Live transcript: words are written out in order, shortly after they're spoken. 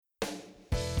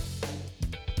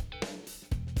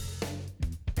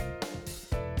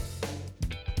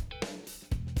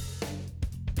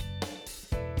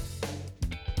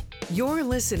You're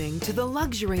listening to The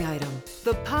Luxury Item,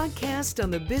 the podcast on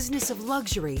the business of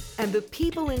luxury and the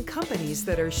people and companies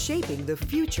that are shaping the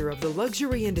future of the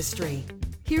luxury industry.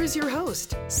 Here's your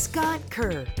host, Scott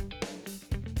Kerr.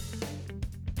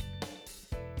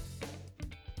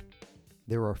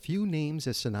 There are few names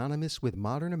as synonymous with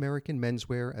modern American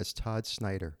menswear as Todd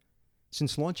Snyder.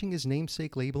 Since launching his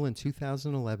namesake label in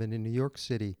 2011 in New York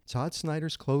City, Todd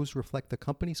Snyder's clothes reflect the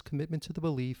company's commitment to the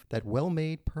belief that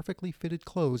well-made, perfectly fitted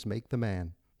clothes make the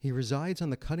man. He resides on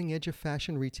the cutting edge of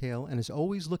fashion retail and is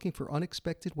always looking for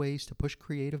unexpected ways to push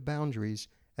creative boundaries,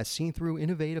 as seen through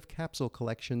innovative capsule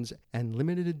collections and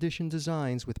limited edition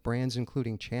designs with brands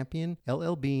including Champion,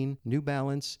 LL Bean, New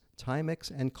Balance, Timex,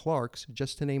 and Clark's,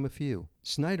 just to name a few.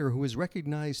 Snyder, who was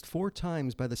recognized 4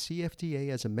 times by the CFDA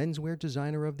as a Menswear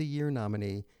Designer of the Year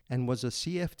nominee and was a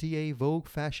CFDA Vogue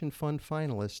Fashion Fund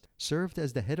finalist, served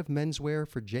as the head of menswear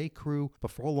for J. Crew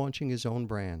before launching his own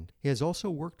brand. He has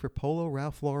also worked for Polo,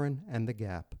 Ralph Lauren, and The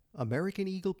Gap. American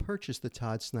Eagle purchased the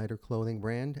Todd Snyder clothing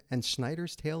brand and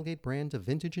Snyder's Tailgate brand of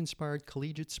vintage-inspired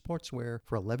collegiate sportswear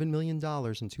for $11 million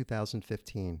in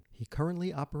 2015. He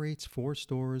currently operates 4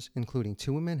 stores, including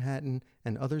 2 in Manhattan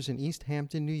and others in East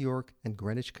Hampton, New York, and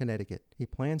Greenwich, Connecticut. He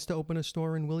plans to open a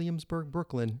store in Williamsburg,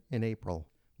 Brooklyn in April.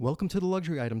 Welcome to The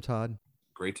Luxury Item, Todd.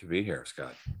 Great to be here,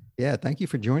 Scott. Yeah, thank you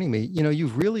for joining me. You know,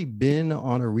 you've really been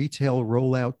on a retail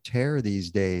rollout tear these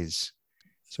days,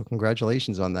 so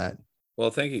congratulations on that. Well,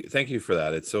 thank you. Thank you for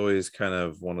that. It's always kind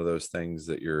of one of those things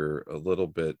that you're a little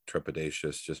bit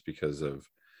trepidatious just because of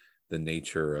the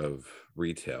nature of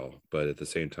retail, but at the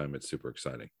same time, it's super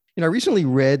exciting. You know, I recently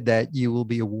read that you will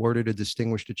be awarded a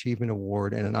Distinguished Achievement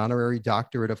Award and an honorary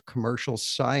doctorate of commercial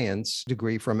science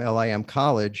degree from LIM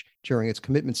College during its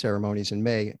commitment ceremonies in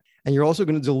May. And you're also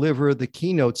going to deliver the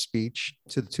keynote speech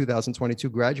to the 2022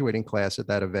 graduating class at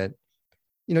that event.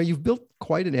 You know, you've built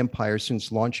quite an empire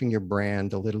since launching your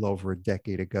brand a little over a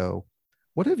decade ago.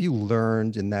 What have you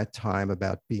learned in that time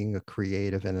about being a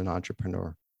creative and an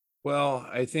entrepreneur? Well,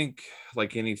 I think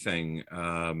like anything,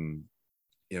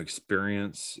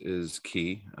 experience is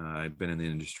key. I've been in the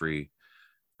industry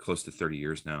close to 30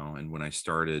 years now. And when I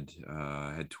started,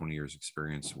 I had 20 years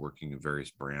experience working in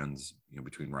various brands,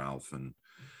 between Ralph and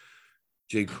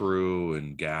J. Crew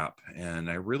and Gap. And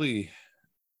I really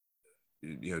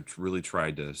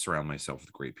tried to surround myself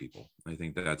with great people. I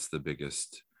think that's the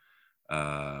biggest,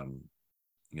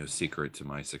 secret to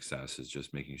my success, is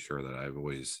just making sure that I've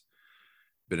always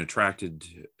been attracted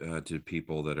to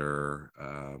people that are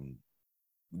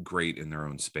great in their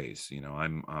own space.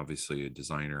 I'm obviously a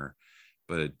designer,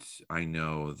 but I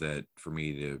know that for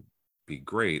me to be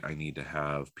great, I need to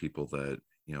have people that,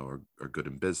 are good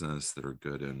in business, that are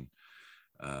good in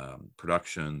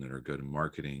production, that are good in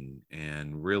marketing.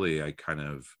 And really, I kind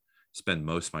of spend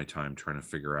most of my time trying to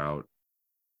figure out,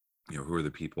 who are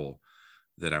the people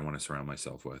that I want to surround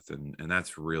myself with. And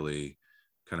that's really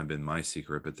kind of been my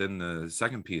secret. But then the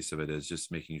second piece of it is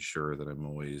just making sure that I'm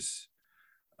always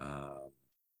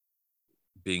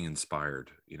being inspired,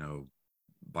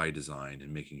 by design,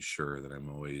 and making sure that I'm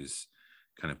always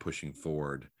kind of pushing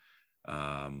forward.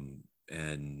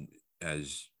 And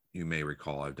as you may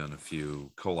recall, I've done a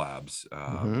few collabs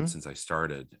since I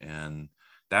started, and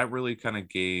that really kind of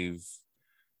gave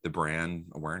the brand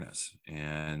awareness.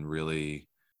 And really,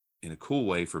 in a cool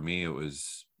way for me, it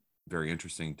was very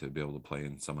interesting to be able to play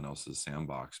in someone else's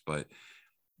sandbox. But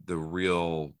the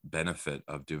real benefit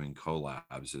of doing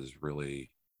collabs is really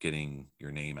getting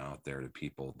your name out there to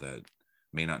people that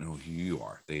may not know who you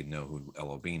are. They know who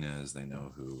LL Bean is, they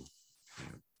know who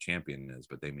Champion is,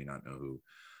 but they may not know who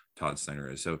Todd Snyder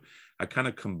is. So I kind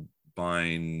of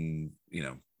combine,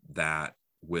 that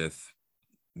with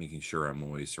making sure I'm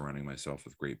always surrounding myself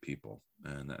with great people.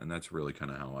 And that's really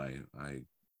kind of how I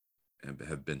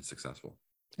have been successful.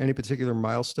 Any particular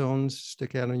milestones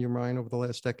stick out in your mind over the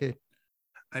last decade?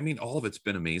 I mean, all of it's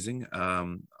been amazing.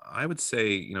 I would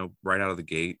say, right out of the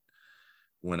gate,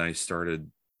 when I started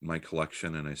my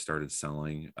collection and I started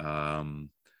selling,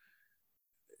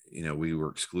 we were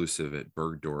exclusive at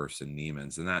Bergdorf's and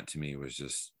Neiman's, and that to me was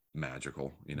just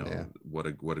magical. What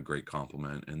a great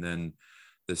compliment. And then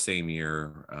the same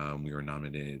year, we were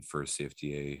nominated for a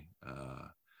CFDA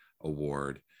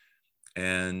award,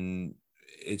 and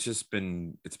it's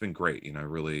been great. I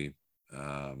really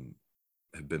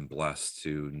have been blessed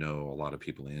to know a lot of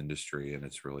people in the industry, and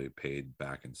it's really paid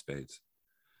back in spades.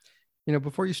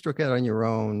 Before you struck out on your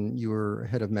own, you were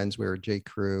head of menswear at J.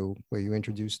 Crew, where you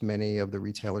introduced many of the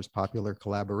retailer's popular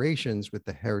collaborations with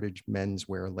the heritage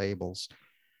menswear labels.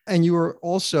 And you were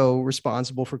also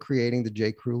responsible for creating the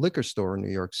J. Crew liquor store in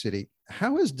New York City.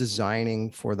 How has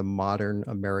designing for the modern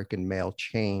American male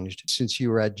changed since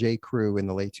you were at J. Crew in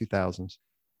the late 2000s?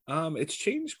 It's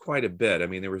changed quite a bit. I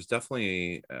mean, there was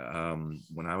definitely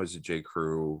when I was at J.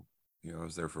 Crew, I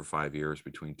was there for 5 years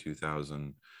between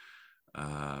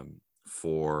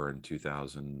 2004 and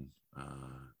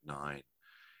 2009,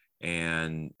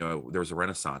 and there was a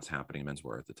renaissance happening in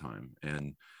menswear at the time,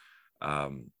 and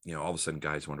all of a sudden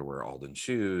guys wanted to wear Alden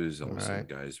shoes. All of a sudden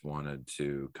guys wanted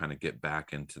to kind of get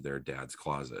back into their dad's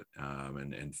closet,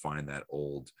 and find that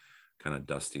old kind of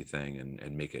dusty thing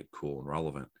and make it cool and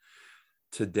relevant.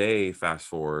 Today, fast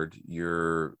forward,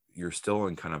 you're still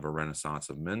in kind of a renaissance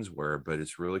of menswear, but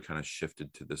it's really kind of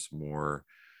shifted to this more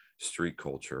street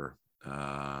culture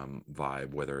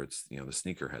vibe, whether it's the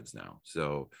sneakerheads now.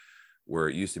 So where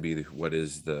it used to be what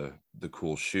is the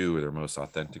cool shoe or their most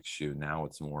authentic shoe, now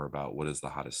it's more about what is the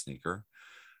hottest sneaker,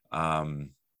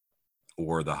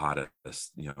 or the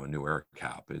hottest new era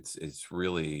cap. It's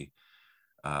really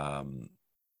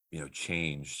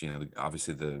changed.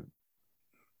 Obviously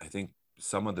I think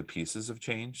some of the pieces have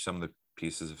changed, some of the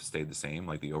pieces have stayed the same.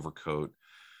 Like the overcoat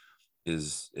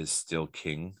is still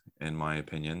king in my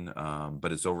opinion,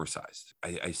 but it's oversized.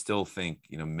 I still think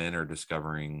men are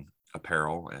discovering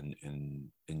apparel and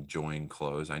enjoying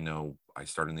clothes. I know I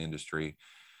started in the industry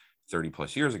 30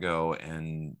 plus years ago,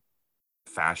 and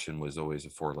fashion was always a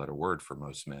 4-letter word for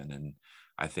most men. And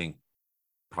I think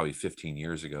probably 15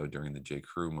 years ago, during the J.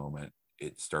 Crew moment,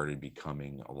 it started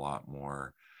becoming a lot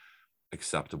more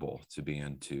acceptable to be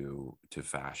into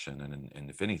fashion. And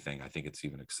if anything, I think it's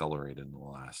even accelerated in the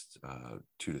last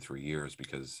 2 to 3 years,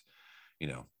 because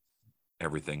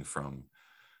everything from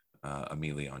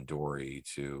Amelia Ondori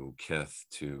to Kith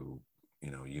to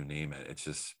you name it, it's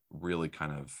just really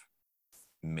kind of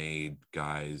made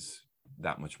guys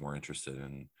that much more interested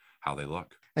in how they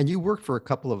look. And you worked for a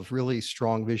couple of really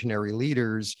strong visionary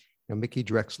leaders, Mickey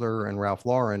Drexler and Ralph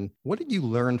Lauren. What did you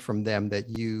learn from them that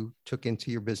you took into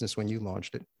your business when you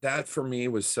launched it? That for me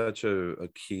was such a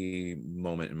key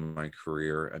moment in my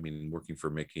career. I mean, working for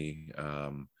Mickey,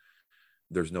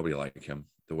 there's nobody like him.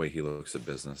 The way he looks at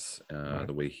business,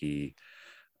 the way he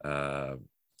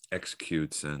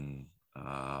executes, and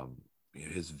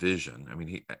his vision. I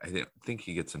mean, I think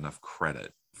he gets enough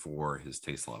credit for his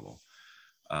taste level.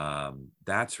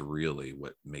 That's really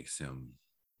what makes him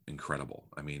incredible.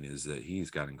 I mean, is that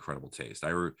he's got incredible taste.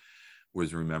 I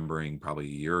was remembering probably a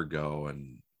year ago,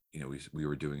 and we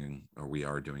were doing, or we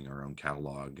are doing, our own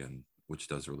catalog, and which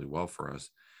does really well for us.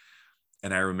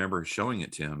 And I remember showing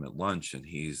it to him at lunch, and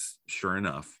he's, sure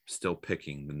enough, still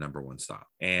picking the number one style.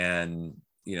 And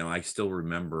I still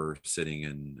remember sitting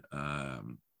in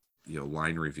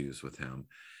line reviews with him,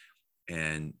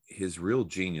 and his real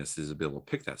genius is to be able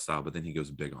to pick that style, but then he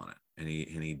goes big on it, and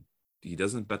he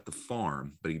doesn't bet the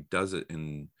farm, but he does it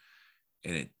and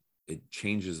it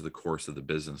changes the course of the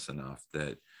business enough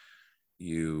that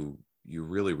you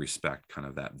really respect kind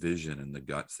of that vision and the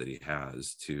guts that he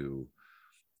has to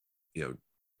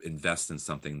invest in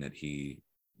something that he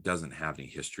doesn't have any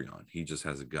history on. He just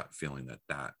has a gut feeling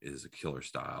that is a killer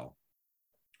style.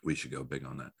 We should go big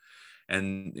on that.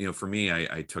 And for me,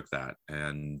 I took that,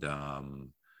 and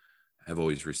have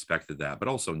always respected that, but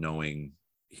also knowing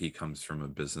he comes from a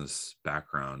business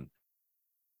background,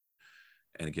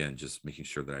 and again, just making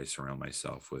sure that I surround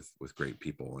myself with great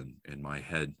people. And my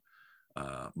head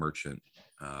merchant,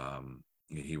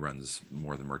 he runs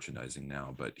more than merchandising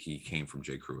now, but he came from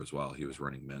J. Crew as well. He was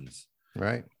running men's,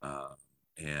 right?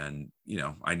 And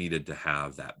I needed to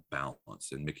have that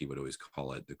balance, and Mickey would always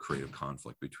call it the creative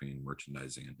conflict between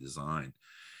merchandising and design.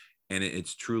 And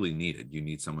it's truly needed. You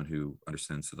need someone who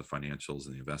understands the financials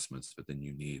and the investments, but then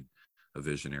you need a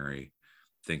visionary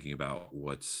thinking about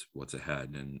what's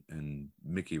ahead. And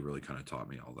Mickey really kind of taught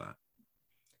me all that.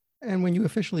 And when you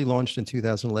officially launched in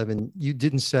 2011, you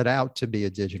didn't set out to be a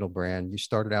digital brand. You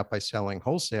started out by selling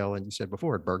wholesale, and you said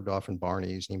before, at Bergdorf and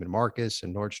Barney's, Neiman Marcus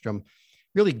and Nordstrom,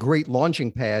 really great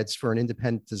launching pads for an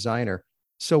independent designer.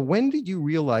 So when did you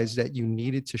realize that you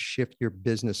needed to shift your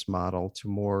business model to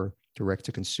more direct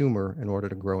to consumer in order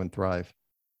to grow and thrive?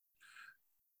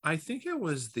 I think it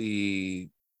was the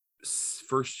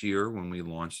first year when we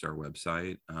launched our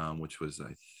website, which was,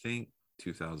 I think,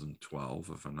 2012,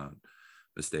 if I'm not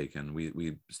mistaken.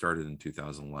 We started in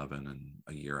 2011, and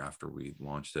a year after we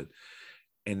launched it.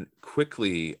 And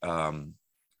quickly,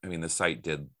 the site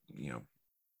did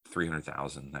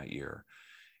 300,000 that year,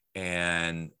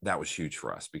 and that was huge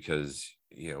for us, because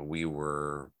we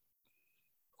were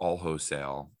all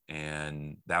wholesale,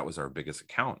 and that was our biggest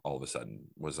account. All of a sudden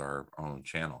was our own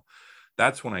channel.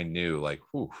 That's when I knew, like,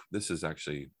 whew, this is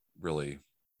actually really,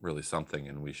 really something,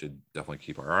 and we should definitely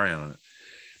keep our eye on it.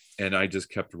 And I just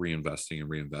kept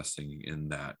reinvesting in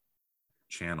that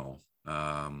channel,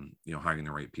 hiring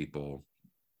the right people.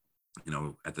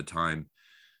 At the time,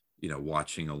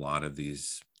 watching a lot of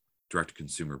these direct to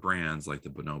consumer brands like the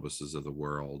Bonoboses of the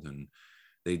world, and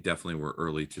they definitely were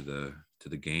early to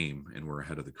the game and were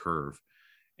ahead of the curve.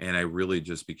 And I really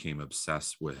just became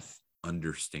obsessed with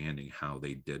understanding how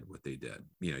they did what they did.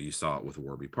 You saw it with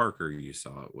Warby Parker, you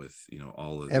saw it with,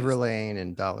 all of these. Everlane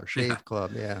and Dollar Shave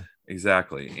Club. Yeah,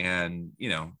 exactly. And,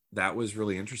 that was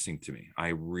really interesting to me.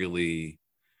 I wanted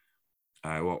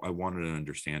to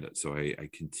understand it. So I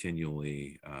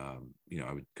continually, I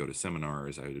would go to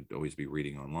seminars. I would always be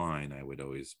reading online. I would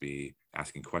always be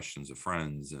asking questions of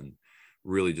friends, and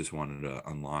really just wanted to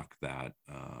unlock that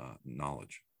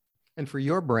knowledge. And for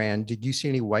your brand, did you see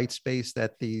any white space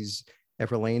that these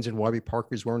Everlanes and Warby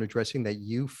Parkers weren't addressing that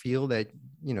you feel that,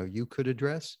 you could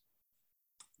address?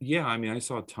 Yeah. I mean, I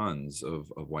saw tons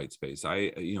of white space.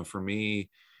 For me,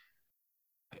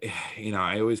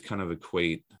 I always kind of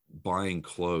equate buying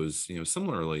clothes,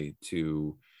 similarly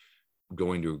to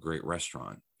going to a great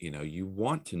restaurant. You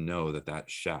want to know that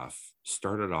chef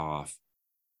started off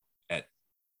at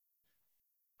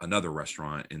another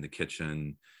restaurant in the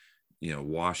kitchen,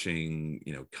 washing,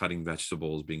 cutting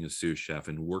vegetables, being a sous chef,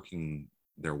 and working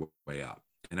their way up.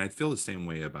 And I feel the same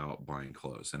way about buying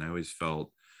clothes. And I always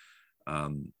felt,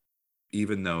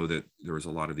 even though that there was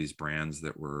a lot of these brands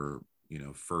that were,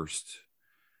 first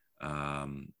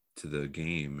to the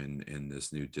game in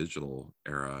this new digital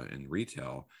era in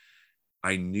retail,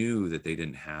 I knew that they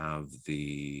didn't have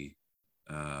the,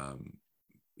 kind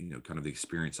of the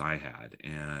experience I had,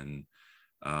 and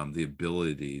the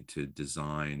ability to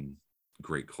design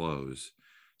great clothes.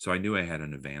 So I knew I had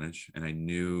an advantage, and I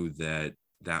knew that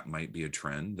might be a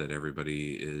trend that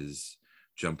everybody is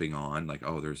jumping on. Like,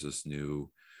 oh, there's this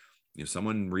new,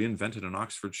 someone reinvented an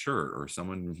Oxford shirt, or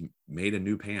someone made a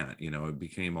new pant. It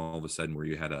became all of a sudden where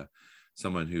you had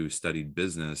someone who studied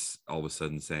business all of a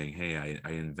sudden saying, hey,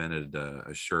 I invented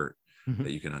a shirt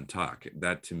that you can untuck.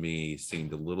 That to me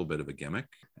seemed a little bit of a gimmick.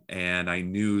 And I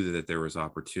knew that there was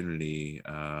opportunity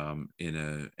in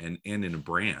a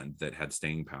brand that had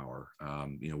staying power.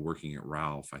 Working at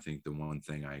Ralph, I think the one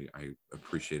thing I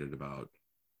appreciated about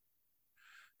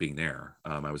being there,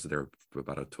 I was there for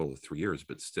about a total of 3 years,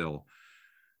 but still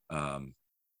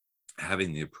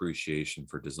having the appreciation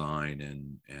for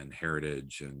design and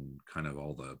heritage and kind of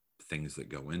all the things that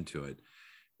go into it.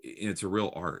 It's a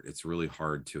real art. It's really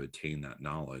hard to attain that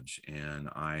knowledge. And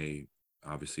I,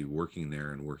 obviously working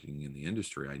there and working in the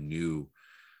industry, I knew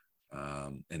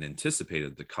and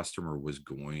anticipated the customer was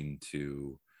going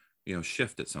to,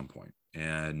 shift at some point.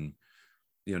 And,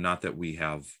 not that we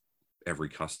have every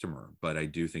customer, but I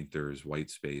do think there's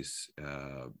white space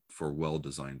for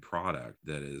well-designed product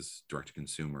that is direct to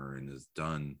consumer and is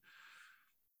done,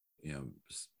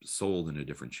 sold in a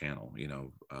different channel,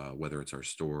 whether it's our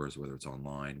stores, whether it's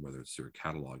online, whether it's through a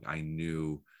catalog. I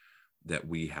knew that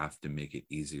we have to make it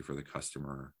easy for the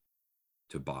customer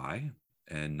to buy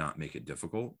and not make it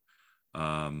difficult.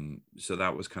 So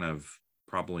that was kind of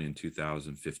probably in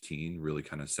 2015, really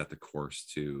kind of set the course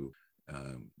to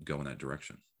go in that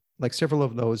direction. Like several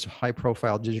of those high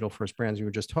profile digital first brands you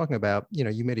were just talking about,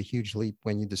 you made a huge leap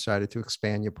when you decided to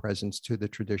expand your presence to the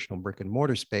traditional brick and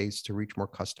mortar space to reach more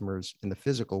customers in the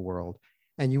physical world.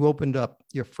 And you opened up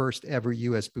your first ever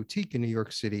US boutique in New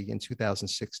York City in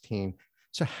 2016.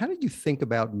 So how did you think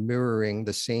about mirroring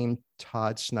the same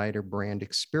Todd Snyder brand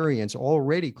experience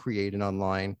already created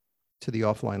online to the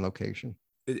offline location?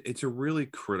 It's a really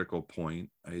critical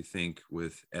point, I think,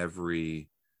 with every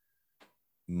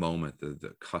moment that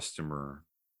the customer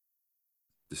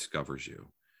discovers you,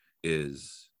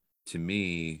 is, to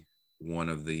me, one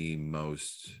of the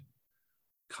most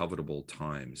covetable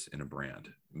times in a brand.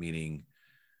 Meaning,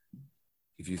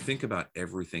 if you think about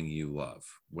everything you love,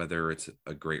 whether it's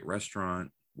a great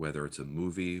restaurant, whether it's a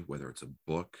movie, whether it's a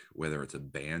book, whether it's a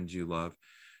band you love,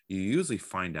 you usually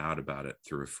find out about it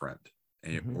through a friend,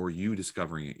 or you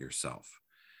discovering it yourself.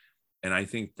 And I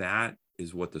think that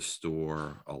is what the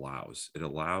store allows. It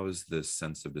allows this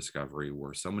sense of discovery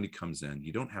where somebody comes in,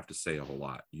 you don't have to say a whole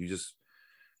lot. You just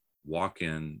walk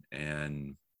in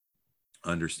and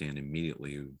understand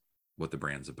immediately what the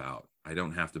brand's about. I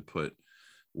don't have to put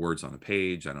words on a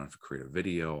page. I don't have to create a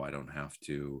video. I don't have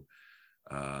to,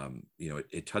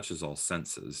 it touches all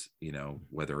senses,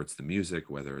 whether it's the music,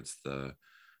 whether it's the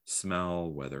smell,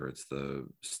 whether it's the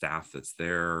staff that's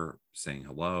there saying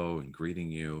hello and greeting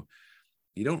you.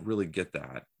 You don't really get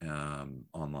that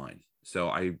online. So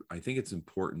I think it's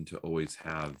important to always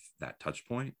have that touch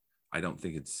point. I don't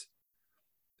think it's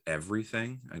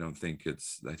everything. I think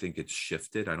it's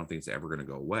shifted. I don't think it's ever going to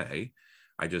go away.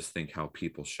 I just think how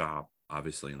people shop,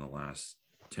 obviously in the last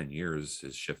 10 years,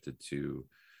 has shifted to,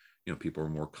 people are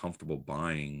more comfortable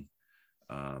buying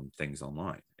things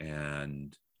online,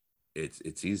 and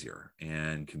it's easier,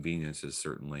 and convenience is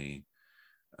certainly,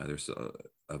 there's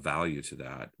a value to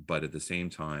that. But at the same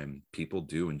time, people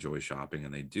do enjoy shopping,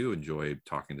 and they do enjoy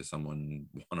talking to someone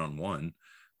one-on-one,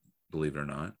 believe it or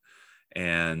not.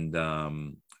 And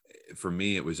for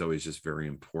me, it was always just very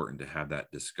important to have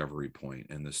that discovery point,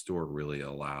 and the store really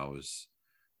allows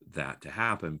that to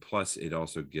happen. Plus, it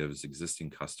also gives existing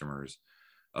customers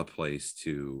a place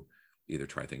to either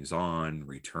try things on,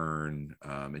 return.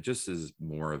 It just is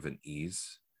more of an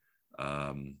ease,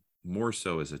 more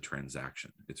so as a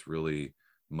transaction. It's really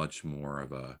much more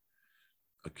of a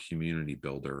community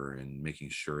builder, and making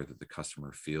sure that the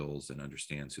customer feels and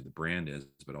understands who the brand is,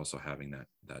 but also having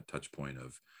that touch point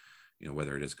of,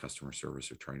 whether it is customer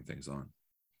service or trying things on.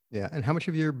 Yeah. And how much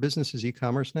of your business is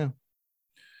e-commerce now?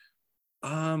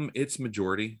 It's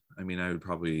majority. I mean, I would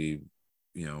probably,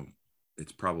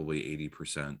 it's probably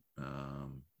 80%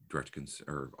 direct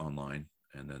or online,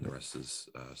 and then the rest is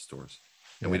stores.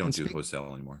 And we don't do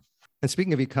wholesale anymore. And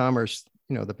speaking of e-commerce,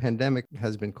 the pandemic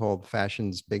has been called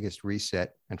fashion's biggest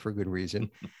reset, and for good reason.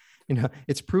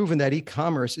 It's proven that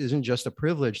e-commerce isn't just a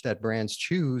privilege that brands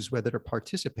choose whether to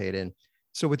participate in.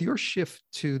 So with your shift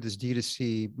to this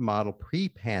D2C model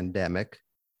pre-pandemic,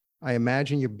 I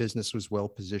imagine your business was well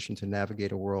positioned to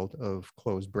navigate a world of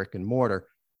closed brick and mortar.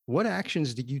 What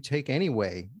actions did you take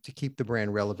anyway to keep the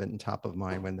brand relevant and top of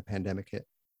mind when the pandemic hit?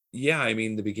 Yeah, I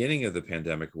mean, the beginning of the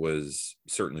pandemic was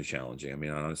certainly challenging. I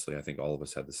mean, honestly, I think all of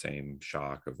us had the same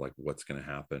shock of like, what's going to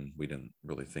happen. We didn't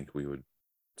really think we would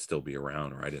still be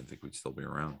around, or I didn't think we'd still be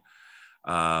around.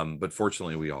 But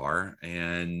fortunately we are.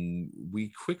 And we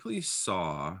quickly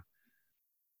saw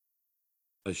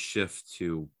a shift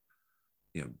to,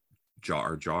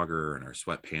 our jogger and our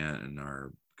sweatpant and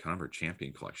our kind of our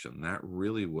champion collection. That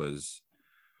really was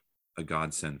a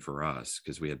godsend for us,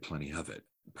 because we had plenty of it.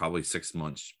 Probably 6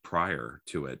 months prior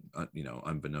to it,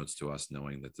 unbeknownst to us,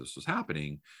 knowing that this was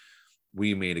happening,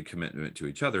 we made a commitment to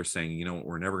each other saying,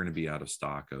 we're never going to be out of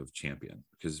stock of champion,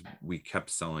 because we kept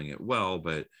selling it well,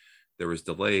 but there was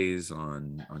delays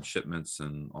on shipments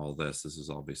and all this. This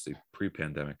is obviously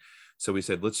pre-pandemic. So we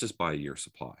said, let's just buy a year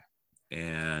supply.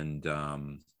 And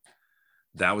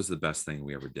that was the best thing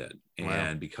we ever did. Wow.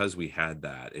 And because we had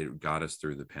that, it got us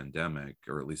through the pandemic,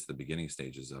 or at least the beginning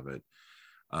stages of it.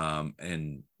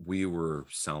 And we were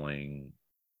selling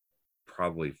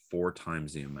probably 4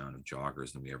 times the amount of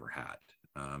joggers than we ever had.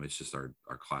 It's just our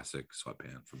classic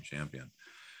sweatpant from Champion.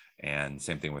 And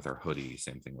same thing with our hoodie,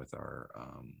 same thing with our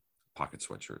pocket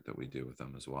sweatshirt that we do with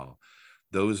them as well.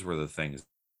 Those were the things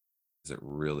that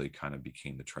really kind of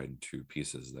became the tried and true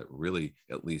pieces that really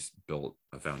at least built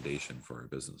a foundation for our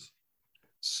business.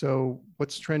 So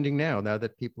what's trending now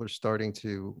that people are starting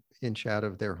to inch out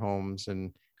of their homes?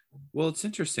 And well, it's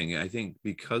interesting. I think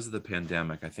because of the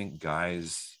pandemic, I think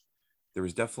guys, there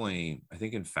was definitely, I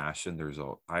think in fashion,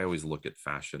 I always look at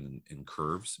fashion in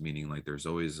curves, meaning like there's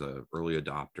always a early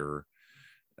adopter,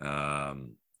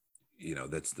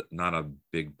 that's not a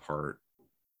big part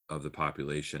of the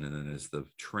population. And then as the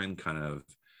trend kind of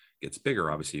gets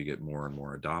bigger, obviously you get more and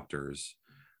more adopters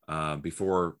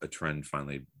before a trend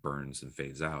finally burns and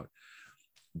fades out.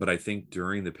 But I think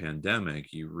during the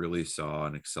pandemic, you really saw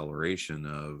an acceleration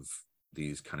of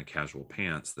these kind of casual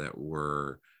pants that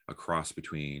were a cross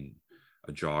between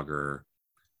a jogger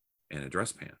and a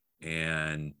dress pant.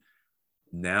 And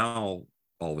now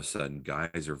all of a sudden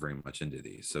guys are very much into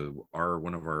these. So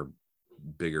one of our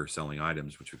bigger selling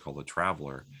items, which we call the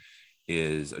Traveler,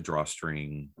 is a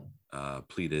drawstring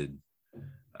pleated,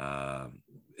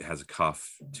 it has a cuff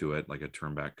to it, like a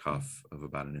turn back cuff of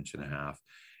about 1.5 inches.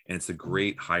 And it's a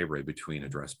great hybrid between a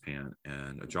dress pant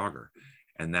and a jogger.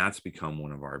 And that's become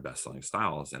one of our best selling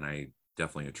styles. And I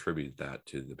definitely attribute that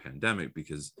to the pandemic,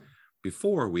 because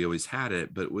before we always had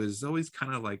it, but it was always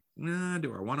kind of like,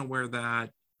 do I want to wear that?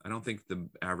 I don't think the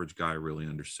average guy really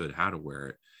understood how to wear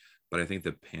it. But I think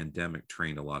the pandemic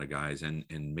trained a lot of guys and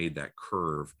made that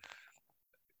curve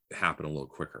happen a little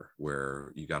quicker,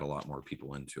 where you got a lot more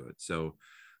people into it. So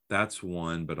that's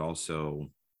one. But also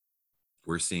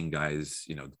we're seeing guys,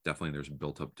 definitely there's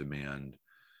built up demand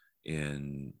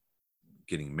in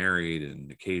getting married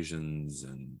and occasions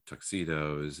and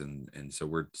tuxedos. And so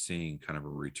we're seeing kind of a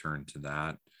return to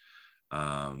that.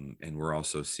 And we're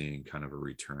also seeing kind of a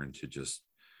return to just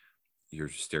your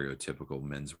stereotypical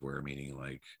menswear, meaning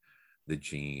like the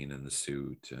jean and the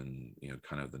suit and,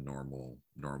 kind of the normal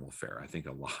fare. I think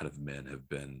a lot of men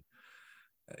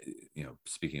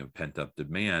speaking of pent up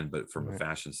demand, but from a Right.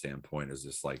 fashion standpoint, is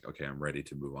just like, okay, I'm ready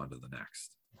to move on to the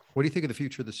next. What do you think of the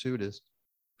future of the suit is?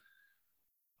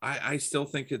 I still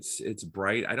think it's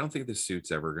bright. I don't think the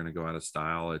suit's ever going to go out of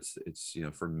style. It's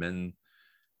for men,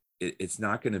 it's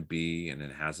not going to be, and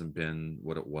it hasn't been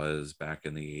what it was back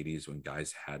in the 80s when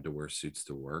guys had to wear suits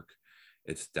to work.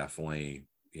 It's definitely,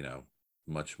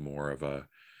 much more of a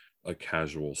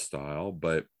casual style,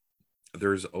 but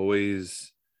there's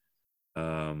always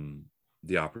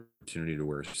the opportunity to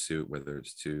wear a suit, whether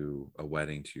it's to a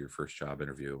wedding, to your first job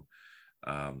interview.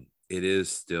 It is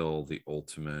still the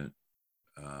ultimate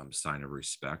sign of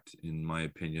respect, in my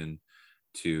opinion,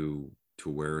 to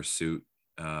wear a suit,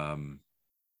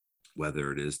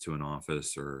 whether it is to an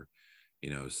office or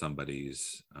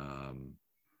somebody's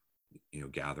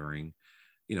gathering.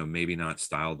 Maybe not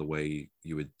styled the way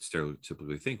you would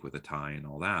stereotypically think with a tie and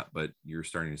all that, but you're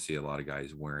starting to see a lot of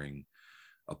guys wearing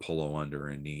a polo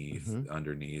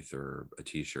underneath or a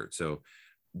t-shirt. So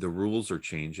the rules are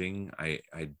changing. I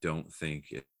don't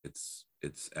think it's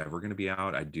ever going to be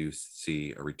out. I do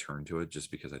see a return to it, just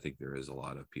because I think there is a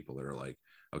lot of people that are like,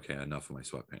 okay, enough of my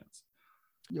sweatpants.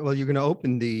 Well, you're going to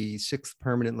open the 6th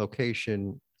permanent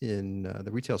location in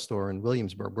the retail store in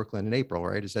Williamsburg, Brooklyn in April,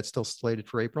 right? Is that still slated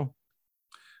for April?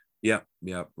 Yeah.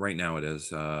 Right now it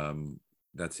is.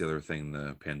 That's the other thing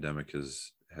the pandemic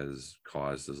has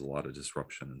caused, is a lot of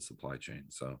disruption in supply chain.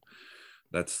 So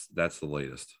that's the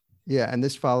latest. Yeah, and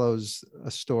this follows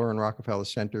a store in Rockefeller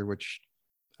Center, which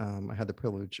I had the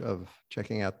privilege of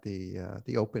checking out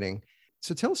the opening.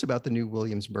 So tell us about the new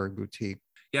Williamsburg boutique.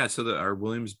 Yeah, so our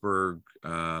Williamsburg,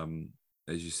 as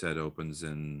you said, opens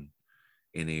in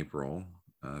April.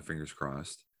 Fingers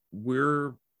crossed.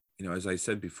 We're, as I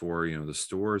said before, the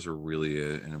stores are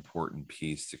really an important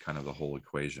piece to kind of the whole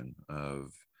equation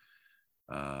of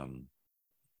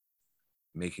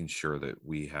making sure that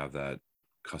we have that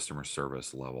customer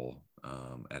service level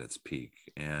at its peak.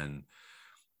 And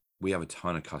we have a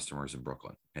ton of customers in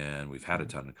Brooklyn, and we've had a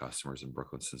ton of customers in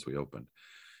Brooklyn since we opened.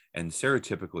 And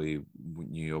stereotypically,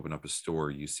 when you open up a store,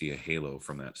 you see a halo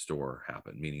from that store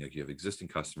happen, meaning like you have existing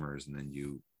customers and then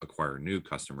you acquire new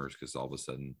customers because all of a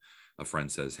sudden a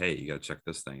friend says, hey, you got to check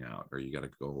this thing out, or you got to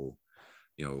go,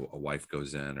 a wife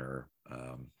goes in, or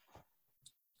a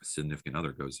significant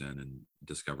other goes in and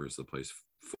discovers the place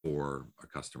for a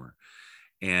customer.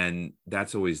 And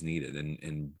that's always needed.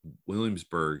 And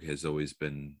Williamsburg has always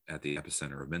been at the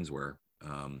epicenter of menswear.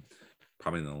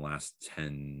 Probably in the last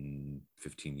 10,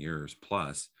 15 years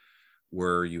plus,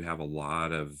 where you have a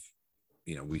lot of,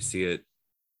 we see it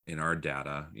in our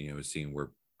data, seeing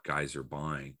where guys are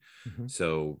buying. Mm-hmm.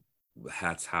 So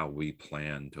that's how we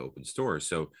plan to open stores.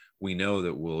 So we know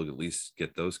that we'll at least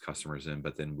get those customers in,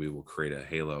 but then we will create a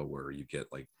halo where you get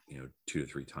 2 to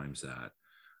 3 times that.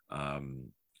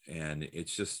 And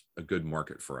it's just a good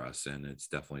market for us. And it's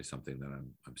definitely something that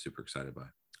I'm super excited by.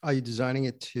 Are you designing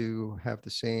it to have the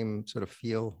same sort of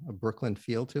feel, a Brooklyn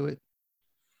feel to it?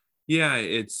 Yeah,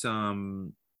 it's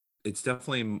definitely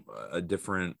a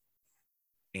different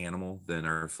animal than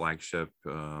our flagship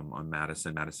on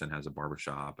Madison. Madison has a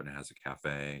barbershop and it has a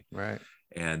cafe. Right.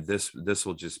 And this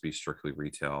will just be strictly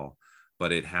retail,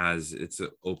 but it's an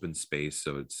open space.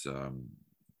 So it's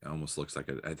it almost looks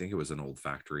like I think it was an old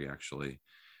factory actually.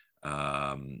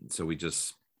 So we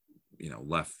just,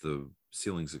 left the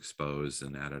ceilings exposed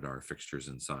and added our fixtures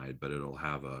inside, but it'll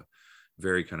have a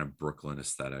very kind of Brooklyn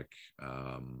aesthetic.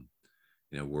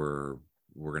 We're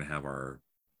going to have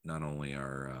not only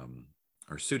our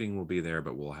suiting will be there,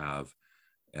 but we'll have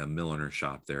a milliner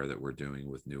shop there that we're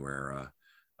doing with New Era.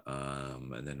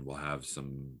 And then we'll have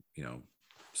some,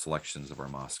 selections of our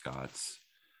mascots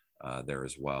there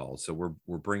as well. So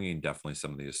we're bringing definitely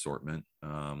some of the assortment,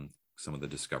 some of the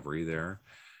discovery there.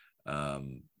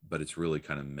 But it's really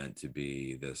kind of meant to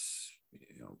be this,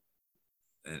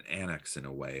 an annex in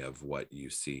a way of what you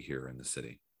see here in the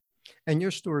city. And your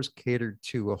stores catered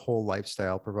to a whole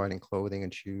lifestyle, providing clothing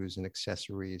and shoes and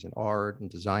accessories and art and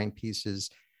design pieces,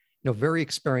 very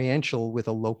experiential with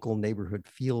a local neighborhood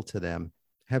feel to them.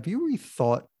 Have you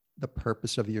rethought the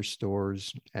purpose of your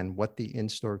stores and what the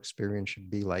in-store experience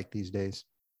should be like these days?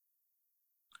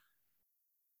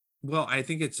 Well, I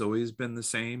think it's always been the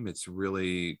same. It's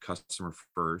really customer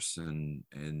first. And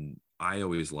I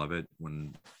always love it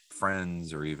when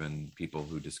friends or even people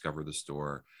who discover the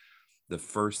store, the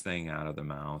first thing out of the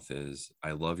mouth is,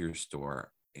 I love your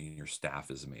store and your staff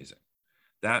is amazing.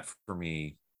 That for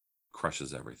me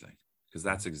crushes everything, because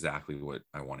that's exactly what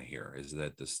I want to hear, is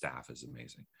that the staff is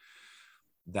amazing.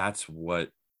 That's what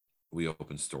we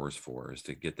open stores for, is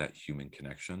to get that human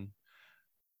connection.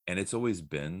 And it's always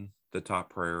been the top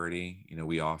priority.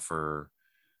 We offer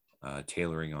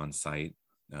tailoring on site.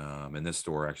 And this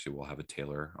store actually will have a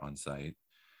tailor on site.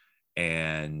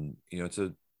 And, it's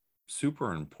a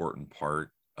super important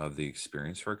part of the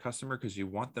experience for a customer, because you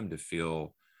want them to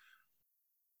feel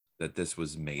that this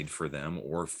was made for them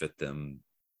or fit them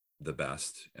the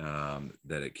best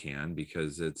that it can,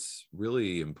 because it's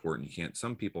really important.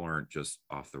 Some people aren't just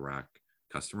off the rack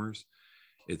customers.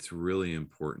 It's really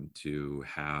important to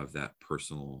have that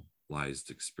personalized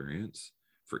experience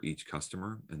for each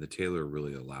customer. And the tailor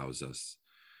really allows us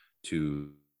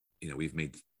to, we've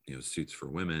made, suits for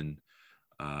women.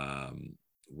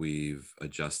 We've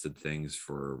adjusted things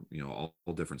for, all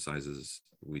different sizes.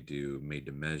 We do made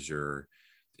to measure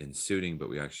in suiting, but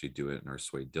we actually do it in our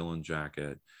suede Dylan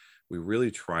jacket. We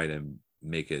really try to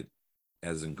make it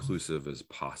as inclusive as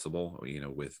possible,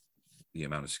 with the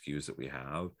amount of SKUs that we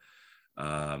have.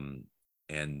 And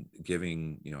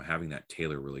having that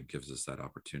tailor really gives us that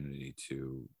opportunity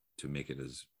to make it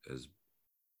as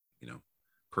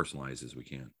personalized as we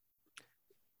can.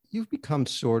 You've become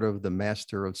sort of the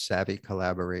master of savvy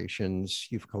collaborations.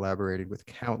 You've collaborated with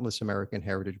countless American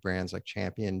heritage brands like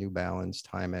Champion, New Balance,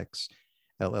 Timex,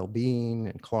 LL Bean,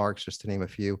 and Clark's, just to name a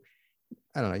few.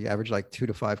 I don't know, you average like 2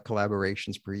 to 5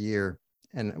 collaborations per year.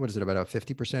 And what is it, about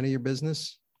 50% of your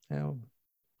business now?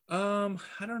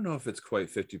 I don't know if it's quite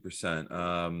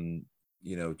 50%.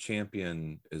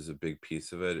 Champion is a big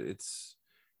piece of it.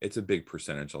 It's a big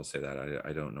percentage. I'll say that.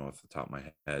 I don't know off the top of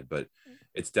my head, but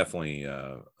it's definitely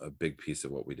a big piece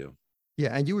of what we do.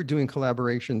 Yeah. And you were doing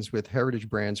collaborations with heritage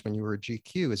brands when you were at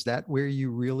GQ. Is that where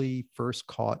you really first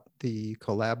caught the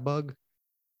collab bug?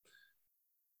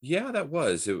 Yeah, that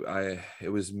was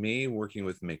it was me working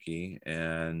with Mickey,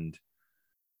 and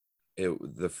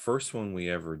the first one we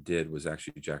ever did was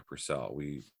actually Jack Purcell.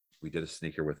 We did a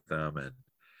sneaker with them,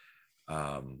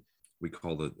 and we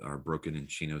called it our Broken in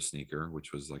Chino sneaker,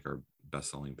 which was like our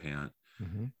best-selling pant.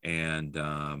 Mm-hmm. And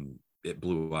it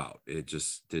blew out. It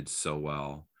just did so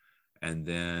well. And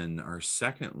then our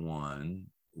second one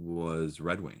was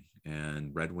Red Wing,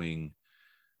 and Red Wing,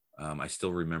 I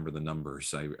still remember the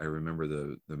numbers. I remember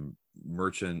the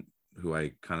merchant who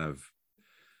I kind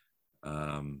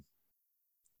of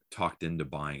talked into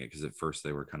buying it, because at first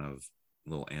they were kind of a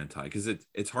little anti, because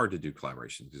it's hard to do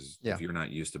collaborations, because if you're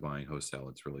not used to buying wholesale,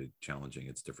 it's really challenging.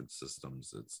 It's different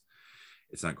systems.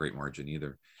 It's not great margin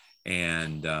either.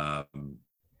 And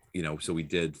so we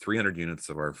did 300 units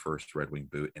of our first Red Wing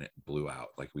boot, and it blew out.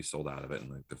 Like, we sold out of it in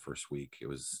like the first week. It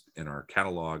was in our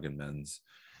catalog in men's.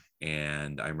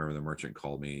 And I remember the merchant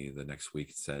called me the next week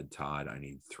and said, "Todd, I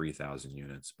need 3,000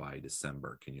 units by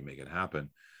December. Can you make it happen?"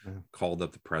 Yeah. Called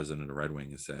up the president of Red Wing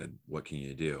and said, "What can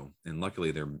you do?" And luckily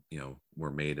they're,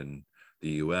 were made in the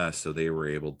US. So they were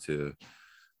able to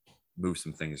move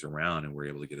some things around and were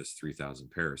able to get us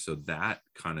 3,000 pairs. So that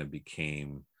kind of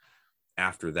became,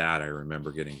 after that, I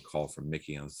remember getting a call from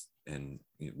Mickey, and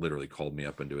he literally called me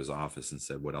up into his office and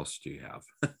said, "What else do you have?"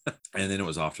 And then it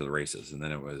was off to the races. And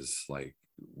then it was like,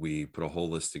 we put a whole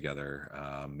list together,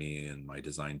 me and my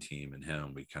design team and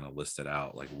him. We kind of listed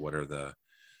out like, what are the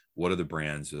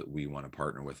brands that we want to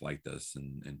partner with like this,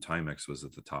 and Timex was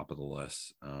at the top of the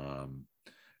list,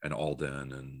 and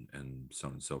Alden, and so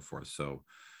on and so forth. So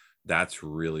that's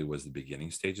really was the beginning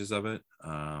stages of it.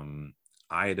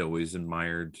 I had always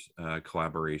admired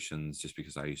collaborations, just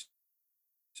because I used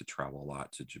to travel a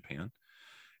lot to Japan.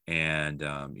 And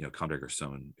Comme des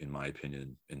Garçons, in my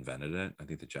opinion, invented it. I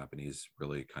think the Japanese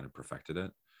really kind of perfected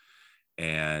it.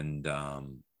 And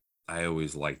I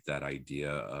always liked that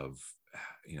idea of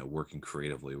working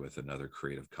creatively with another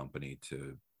creative company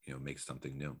to make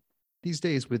something new. These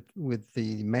days, with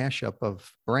the mashup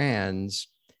of brands,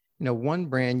 one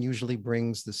brand usually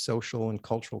brings the social and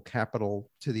cultural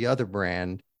capital to the other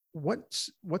brand. What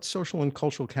social and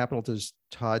cultural capital does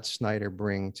Todd Snyder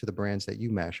bring to the brands that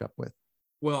you mash up with?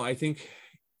 Well, I think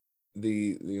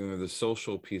the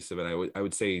social piece of it, I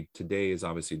would say today is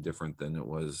obviously different than it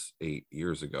was 8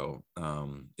 years ago.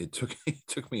 It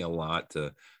took me a lot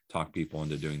to talk people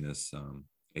into doing this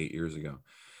 8 years ago.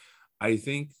 I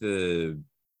think the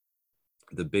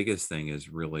biggest thing is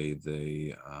really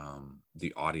the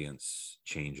audience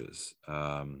changes,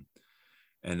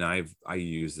 and I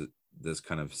use this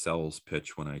kind of sales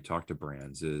pitch when I talk to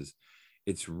brands. Is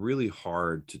it's really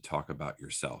hard to talk about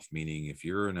yourself. Meaning, if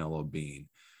you're an LL Bean,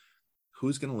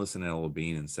 who's going to listen to LL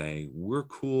Bean and say, "We're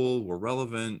cool, we're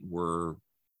relevant, we're,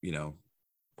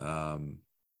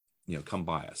 come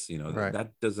buy us." Right.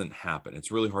 That doesn't happen.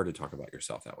 It's really hard to talk about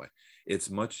yourself that way. It's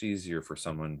much easier for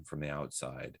someone from the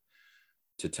outside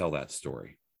to tell that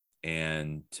story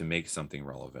and to make something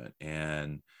relevant.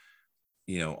 And,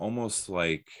 almost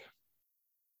like,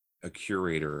 a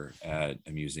curator at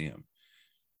a museum.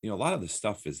 A lot of the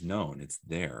stuff is known, it's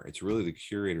there. It's really the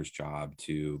curator's job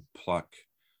to pluck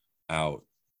out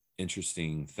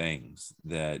interesting things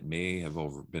that may have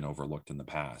been overlooked in the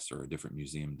past or a different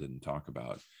museum didn't talk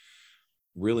about.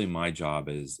 Really, my job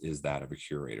is that of a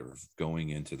curator, of going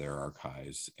into their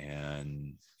archives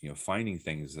and finding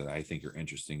things that I think are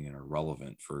interesting and are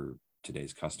relevant for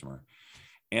today's customer,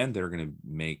 and they're going to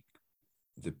make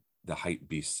the hype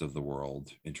beasts of the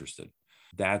world interested.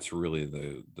 That's really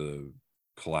the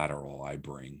collateral I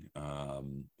bring.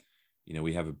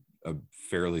 We have a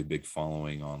fairly big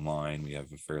following online. We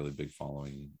have a fairly big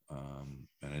following on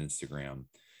Instagram.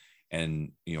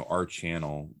 And, our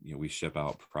channel, we ship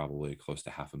out probably close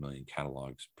to 500,000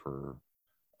 catalogs per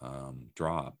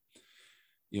drop.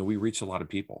 We reach a lot of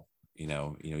people.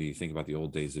 You think about the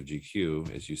old days of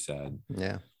GQ, as you said.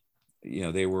 Yeah.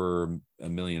 They were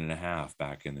 1.5 million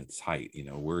back in its height.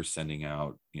 We're sending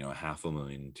out,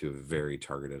 500,000 to a very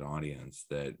targeted audience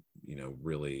that,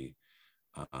 really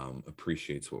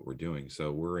appreciates what we're doing.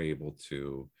 So we're able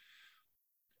to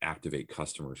activate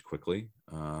customers quickly.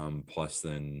 Plus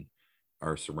then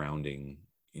our surrounding,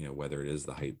 whether it is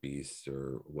the hype beast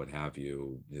or what have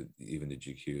you, even the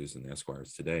GQs and the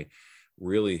Esquires today,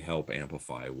 really help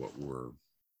amplify what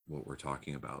we're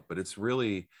talking about. But it's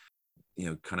really,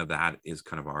 kind of that is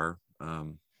kind of our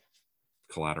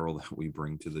collateral that we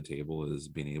bring to the table, is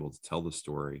being able to tell the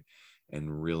story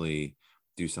and really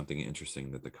do something interesting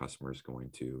that the customer is going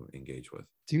to engage with.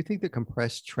 Do you think the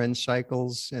compressed trend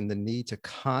cycles and the need to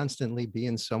constantly be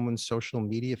in someone's social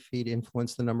media feed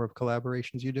influence the number of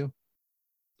collaborations you do?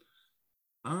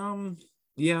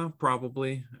 Yeah,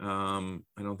 probably. I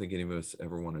don't think any of us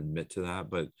ever want to admit to that,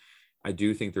 but I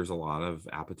do think there's a lot of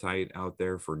appetite out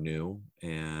there for new,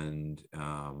 and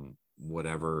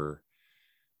whatever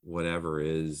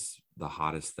is the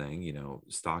hottest thing.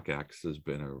 StockX has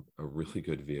been a really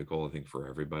good vehicle, I think, for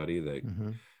everybody, that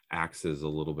acts as a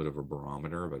little bit of a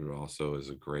barometer, but it also is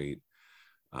a great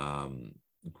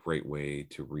way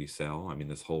to resell. I mean,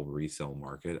 this whole resale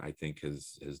market, I think,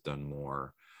 has done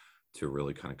more to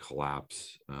really kind of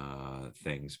collapse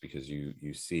things, because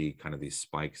you see kind of these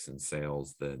spikes in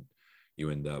sales that you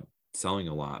end up selling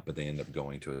a lot, but they end up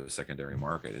going to a secondary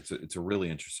market. It's a really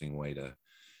interesting way to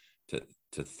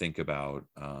think about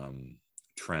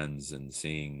trends and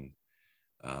seeing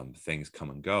things come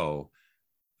and go.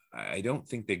 I don't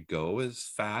think they go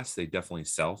as fast. They definitely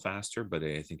sell faster, but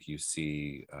I think you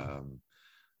see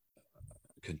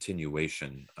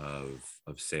continuation of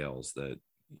sales that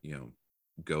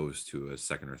goes to a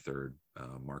second or third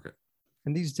market.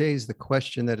 And these days, the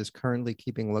question that is currently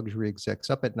keeping luxury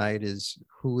execs up at night is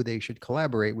who they should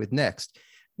collaborate with next.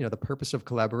 The purpose of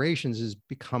collaborations has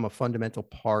become a fundamental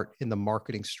part in the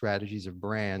marketing strategies of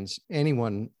brands.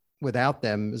 Anyone without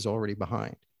them is already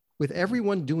behind. With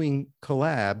everyone doing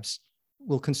collabs,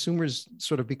 will consumers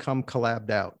sort of become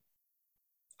collabed out?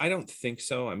 I don't think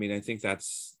so. I mean, I think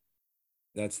that's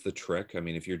the trick. I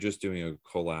mean, if you're just doing a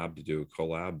collab to do a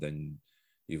collab, then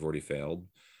you've already failed.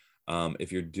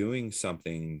 If you're doing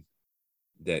something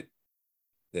that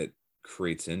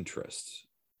creates interest,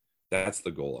 that's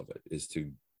the goal of it, is to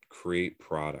create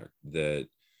product that,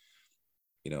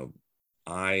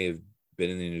 I've been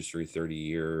in the industry 30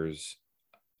 years.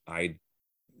 I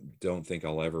don't think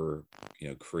I'll ever,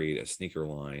 create a sneaker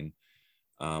line.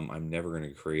 I'm never going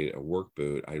to create a work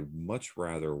boot. I'd much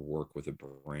rather work with a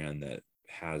brand that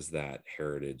has that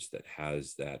heritage, that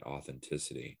has that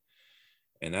authenticity.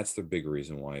 And that's the big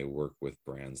reason why I work with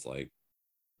brands like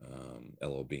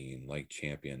L01, like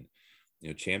Champion.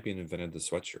 Champion invented the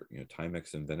sweatshirt.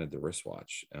 Timex invented the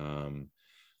wristwatch.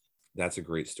 That's a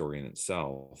great story in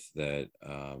itself, that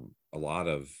a lot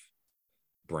of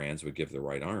brands would give the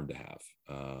right arm to have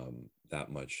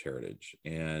that much heritage.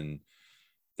 And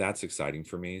that's exciting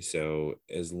for me. So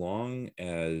as long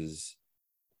as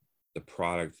the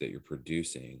product that you're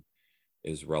producing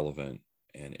is relevant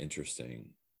and interesting,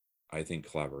 I think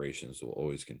collaborations will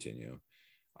always continue.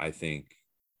 I think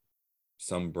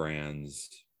some brands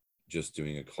just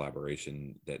doing a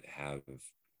collaboration that have,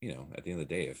 at the end of the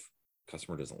day, if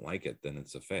customer doesn't like it, then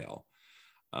it's a fail.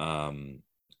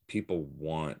 People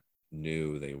want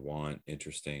new, they want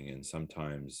interesting, and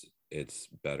sometimes it's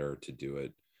better to do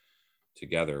it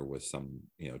together with some,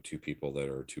 two people that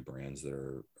are two brands that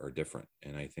are different.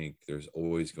 And I think there's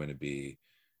always going to be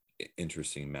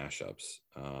interesting mashups.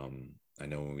 I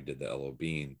know when we did the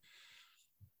L01,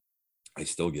 I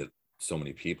still get so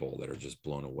many people that are just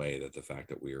blown away that the fact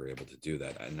that we were able to do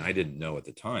that. And I didn't know at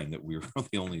the time that we were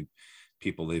the only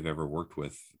people they've ever worked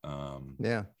with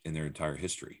in their entire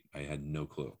history. I had no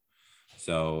clue.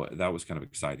 So that was kind of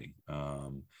exciting.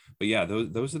 But yeah,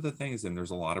 those are the things. And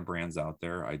there's a lot of brands out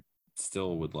there I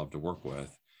still would love to work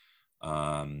with.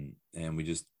 And we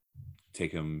just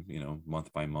take them,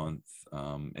 month by month.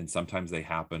 And sometimes they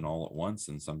happen all at once.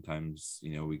 And sometimes,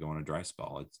 we go on a dry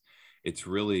spell. It's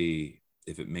really,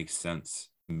 if it makes sense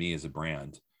to me as a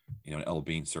brand, L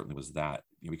Bean certainly was that,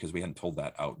 because we hadn't told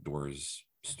that outdoors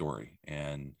story.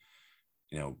 And,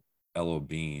 LO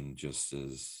Bean just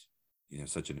is,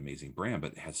 such an amazing brand,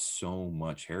 but it has so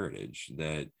much heritage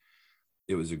that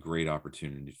it was a great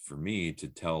opportunity for me to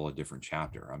tell a different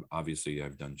chapter. Obviously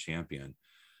I've done Champion,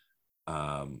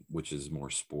 which is more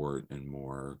sport and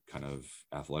more kind of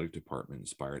athletic department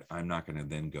inspired. I'm not going to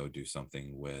then go do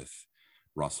something with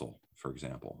Russell, for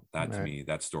example. That to me,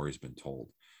 that story's been told,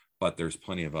 but there's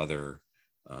plenty of other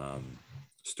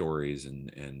stories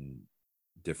and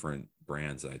different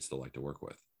brands that I'd still like to work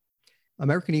with.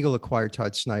 American Eagle acquired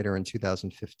Todd Snyder in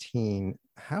 2015.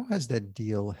 How has that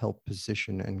deal helped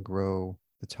position and grow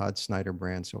the Todd Snyder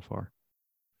brand so far?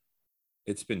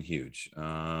 It's been huge.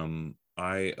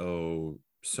 I owe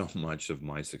so much of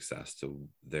my success to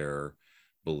their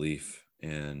belief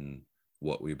in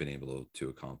what we've been able to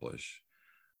accomplish.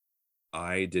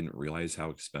 I didn't realize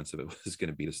how expensive it was going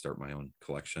to be to start my own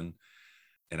collection.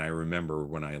 And I remember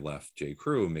when I left J.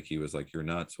 Crew, Mickey was like, "You're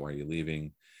nuts. Why are you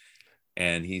leaving?"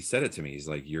 And he said it to me. He's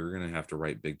like, "You're going to have to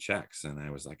write big checks." And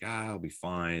I was like, I'll be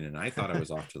fine. And I thought I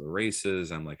was off to the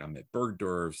races. I'm like, I'm at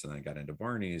Bergdorf's, and I got into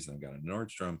Barney's, and I got into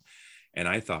Nordstrom. And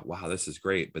I thought, wow, this is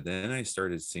great. But then I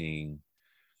started seeing,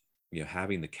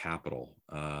 having the capital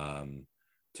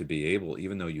to be able,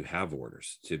 even though you have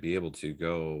orders, to be able to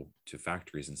go to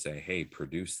factories and say, hey,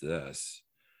 produce this,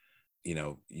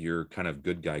 your kind of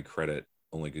good guy credit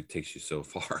only takes you so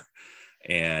far.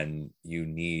 And you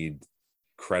need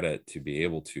credit to be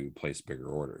able to place bigger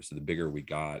orders. So the bigger we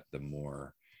got, the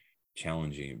more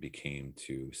challenging it became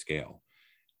to scale.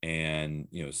 And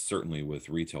certainly with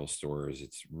retail stores,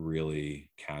 it's really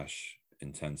cash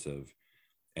intensive,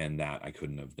 and that I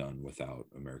couldn't have done without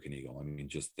American Eagle. I mean,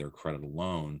 just their credit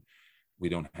alone, we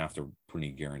don't have to put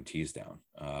any guarantees down.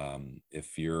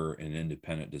 If you're an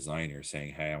independent designer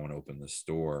saying, hey, I want to open this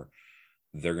store,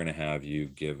 they're going to have you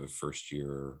give a first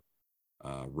year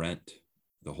rent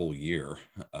the whole year,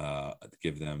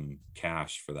 give them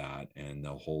cash for that, and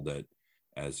they'll hold it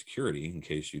as security in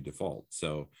case you default.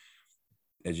 So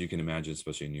as you can imagine,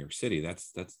 especially in New York City,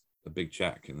 that's a big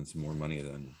check, and it's more money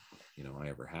than I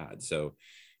ever had. So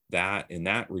that, in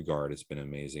that regard, it's been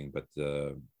amazing. But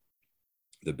the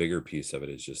bigger piece of it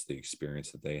is just the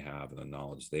experience that they have and the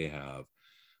knowledge they have.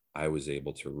 I was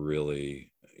able to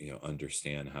really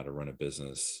understand how to run a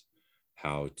business,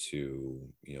 how to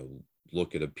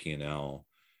look at a P&L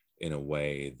in a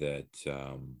way that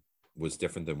was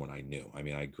different than what I knew. I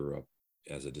mean, I grew up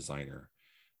as a designer.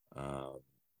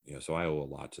 So I owe a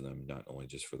lot to them, not only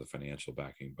just for the financial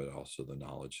backing, but also the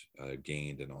knowledge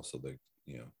gained, and also the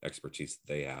expertise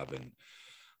that they have in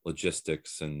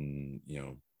logistics, and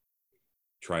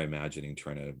trying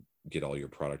to get all your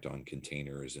product on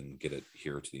containers and get it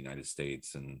here to the United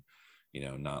States, and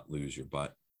not lose your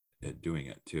butt at doing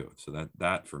it too. So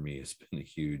that for me has been a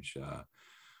huge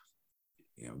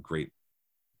great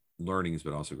learnings,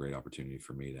 but also great opportunity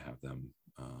for me to have them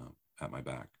at my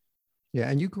back. Yeah,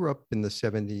 and you grew up in the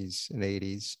 70s and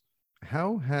 80s.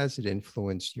 How has it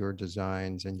influenced your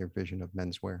designs and your vision of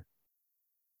menswear?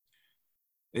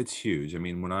 It's huge. I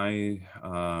mean, when I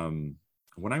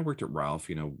worked at Ralph,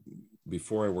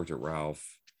 before I worked at Ralph,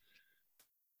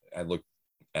 I looked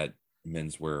at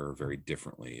menswear very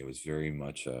differently. It was very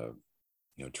much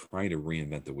trying to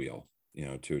reinvent the wheel,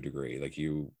 to a degree. Like,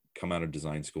 you come out of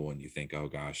design school and you think, oh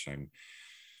gosh,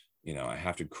 I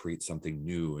have to create something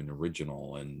new and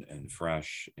original and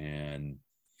fresh. And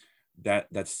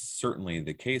that's certainly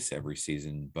the case every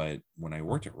season. But when I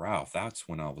worked at Ralph, that's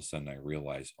when all of a sudden I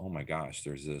realized, oh my gosh,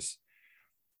 there's this,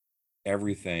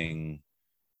 everything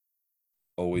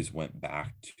always went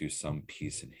back to some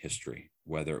piece in history,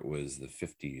 whether it was the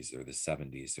 50s or the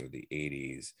 70s or the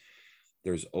 80s.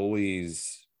 There's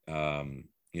always, no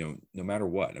matter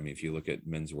what. I mean, if you look at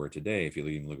menswear today, if you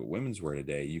even look at women's wear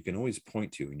today, you can always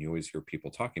point to, and you always hear people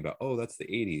talking about, oh, that's the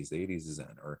 80s. The 80s is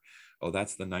in, or, oh,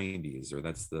 that's the 90s, or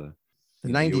that's the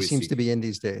 90s seems to be in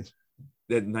these days.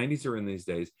 The 90s are in these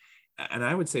days. And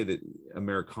I would say that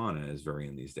Americana is very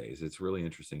in these days. It's really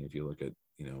interesting if you look at,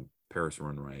 Paris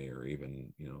runway, or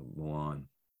even, Milan.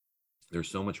 There's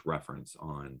so much reference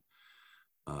on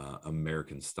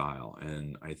American style.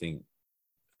 And I think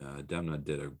Demna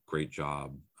did a great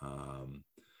job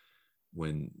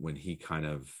when he kind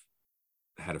of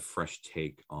had a fresh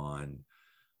take on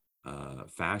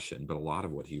fashion, but a lot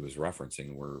of what he was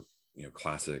referencing were,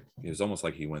 classic. It was almost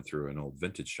like he went through an old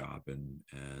vintage shop and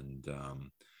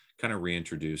kind of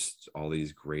reintroduced all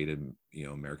these great,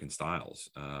 American styles,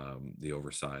 the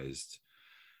oversized,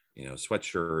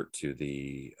 sweatshirt to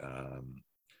the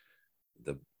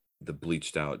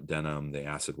bleached out denim, the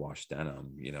acid wash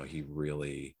denim. He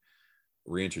really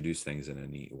reintroduced things in a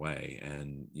neat way,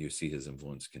 and you see his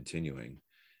influence continuing.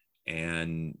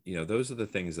 And those are the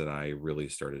things that I really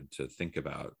started to think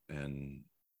about, and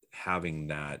having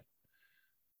that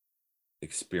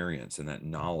experience and that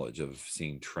knowledge of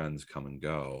seeing trends come and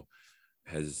go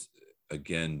has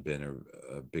again been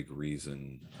a big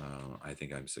reason I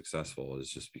think I'm successful,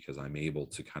 is just because I'm able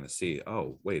to kind of see,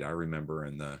 oh wait, I remember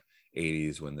in the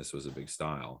 80s when this was a big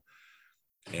style,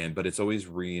 but it's always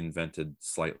reinvented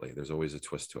slightly. There's always a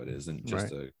twist to it. It isn't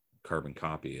just a carbon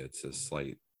copy, it's a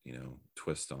slight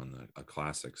twist on a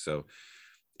classic. So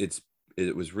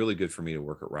it was really good for me to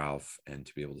work at Ralph and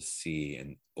to be able to see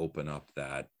and open up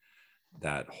that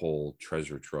whole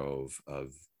treasure trove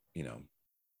of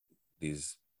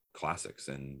these classics.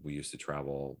 And we used to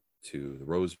travel to the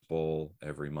Rose Bowl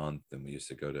every month, and we used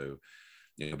to go to,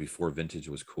 before vintage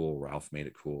was cool, Ralph made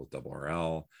it cool with Double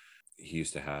RL. He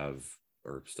used to have,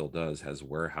 or still does, has a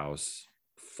warehouse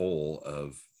full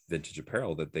of vintage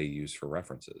apparel that they use for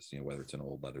references, whether it's an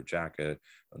old leather jacket,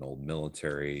 an old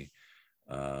military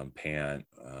pant,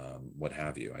 what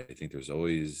have you. I think there's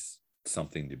always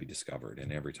something to be discovered.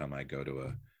 And every time I go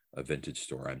to a vintage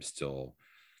store, I'm still,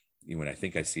 when I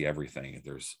think I see everything,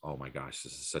 there's, oh my gosh,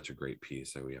 this is such a great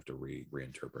piece, so we have to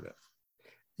reinterpret it.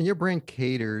 And your brand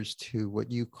caters to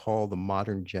what you call the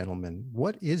modern gentleman.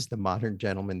 What is the modern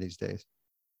gentleman these days?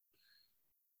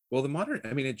 Well,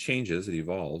 it changes, it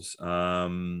evolves. I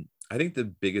think the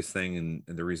biggest thing,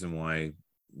 and the reason why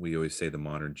we always say the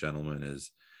modern gentleman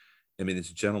is, it's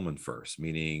gentleman first,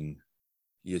 meaning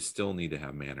you still need to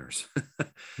have manners.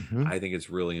 Mm-hmm. I think it's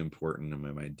really important.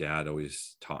 My dad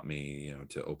always taught me,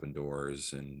 to open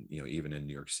doors, and, even in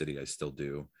New York City, I still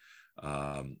do.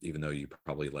 Even though you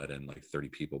probably let in like 30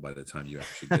 people by the time you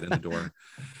actually get in the door.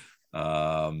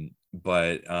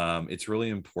 But it's really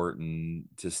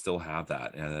important to still have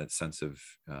that, and that sense of,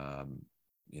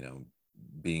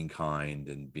 being kind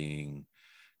and being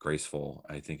graceful.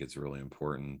 I think it's really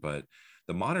important. But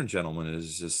the modern gentleman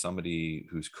is just somebody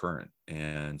who's current,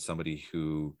 and somebody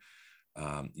who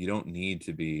you don't need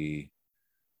to be,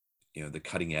 the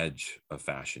cutting edge of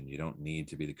fashion. You don't need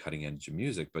to be the cutting edge of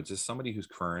music, but just somebody who's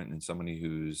current, and somebody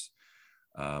who's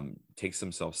takes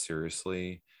themselves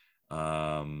seriously,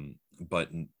 but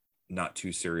not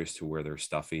too serious to where they're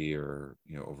stuffy or,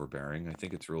 overbearing. I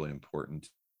think it's really important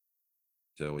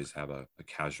to always have a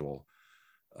casual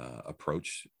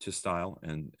approach to style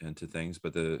and to things.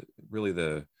 But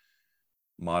the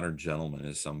modern gentleman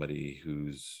is somebody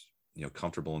who's,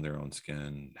 comfortable in their own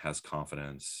skin, has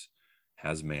confidence,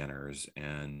 has manners,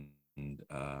 and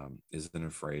isn't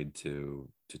afraid to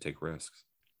take risks.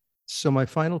 So my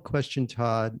final question,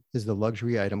 Todd, is the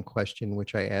luxury item question,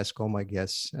 which I ask all my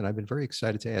guests, and I've been very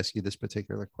excited to ask you this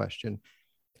particular question.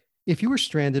 If you were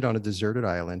stranded on a deserted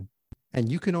island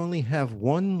and you can only have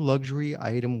one luxury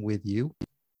item with you,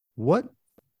 what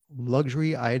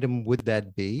luxury item would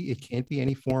that be? It can't be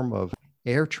any form of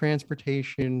air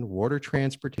transportation, water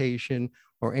transportation,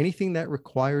 or anything that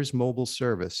requires mobile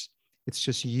service. It's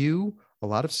just you, a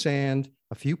lot of sand,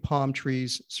 a few palm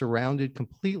trees, surrounded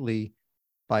completely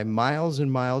by miles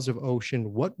and miles of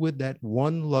ocean. What would that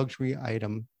one luxury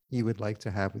item you would like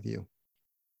to have with you?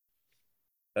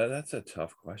 That's a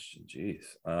tough question.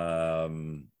 Geez.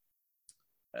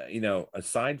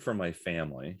 Aside from my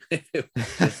family,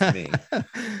 just me,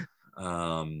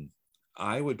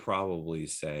 I would probably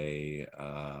say,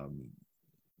 a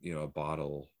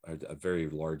very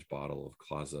large bottle of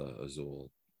Claza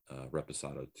Azul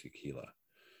Reposado tequila.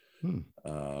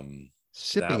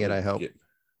 Sipping it, I hope.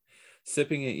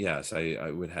 Sipping it, yes. I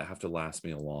would have to last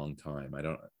me a long time.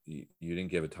 You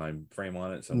didn't give a time frame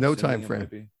on it, so no time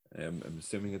frame. I'm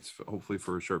assuming it's hopefully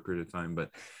for a short period of time. But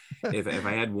if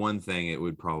I had one thing, it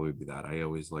would probably be that. I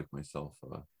always like myself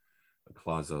a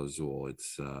Claza Azul.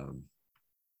 It's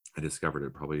I discovered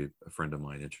it, probably a friend of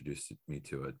mine introduced me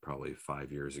to it probably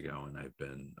 5 years ago, and I've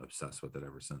been obsessed with it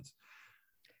ever since.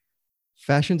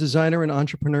 Fashion designer and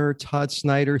entrepreneur Todd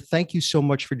Snyder, thank you so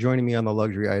much for joining me on The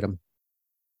Luxury Item.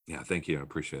 Yeah, thank you. I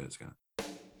appreciate it, Scott.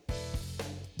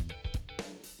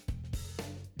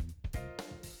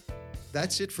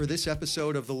 That's it for this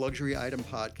episode of the Luxury Item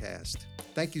Podcast.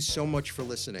 Thank you so much for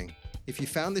listening. If you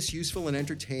found this useful and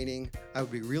entertaining, I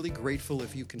would be really grateful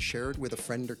if you can share it with a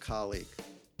friend or colleague.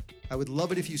 I would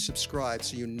love it if you subscribe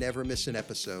so you never miss an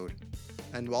episode.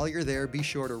 And while you're there, be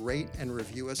sure to rate and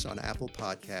review us on Apple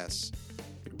Podcasts.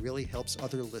 It really helps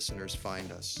other listeners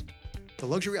find us. The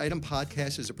Luxury Item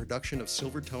Podcast is a production of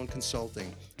Silvertone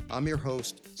Consulting. I'm your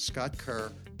host, Scott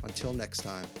Kerr. Until next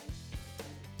time.